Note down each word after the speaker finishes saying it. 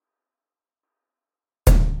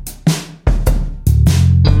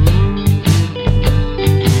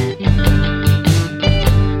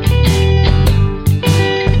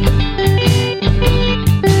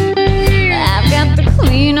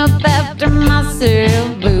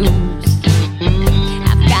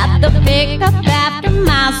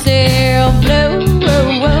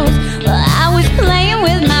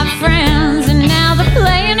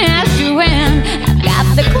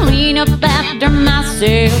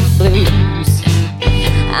blues.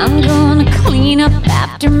 I'm gonna clean up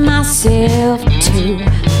after myself too,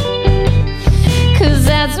 'cause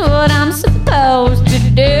that's what I'm supposed to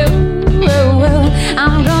do.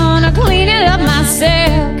 I'm gonna clean it up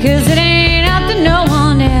myself, 'cause it ain't up to no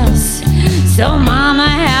one else. So mama,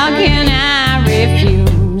 how can I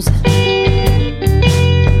refuse?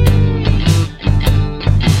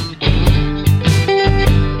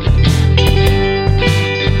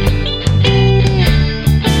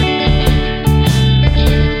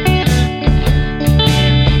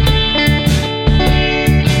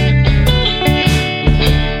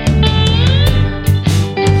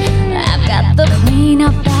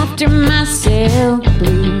 After myself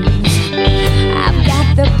blues, I've got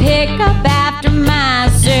the pick up after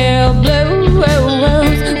myself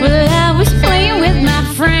blues. Well, I was playing with my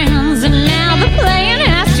friends, and now the playing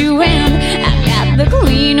has to end. I've got the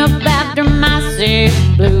clean up after myself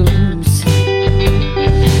blues.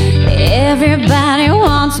 Everybody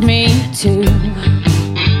wants me to.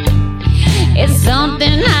 It's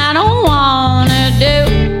something I don't want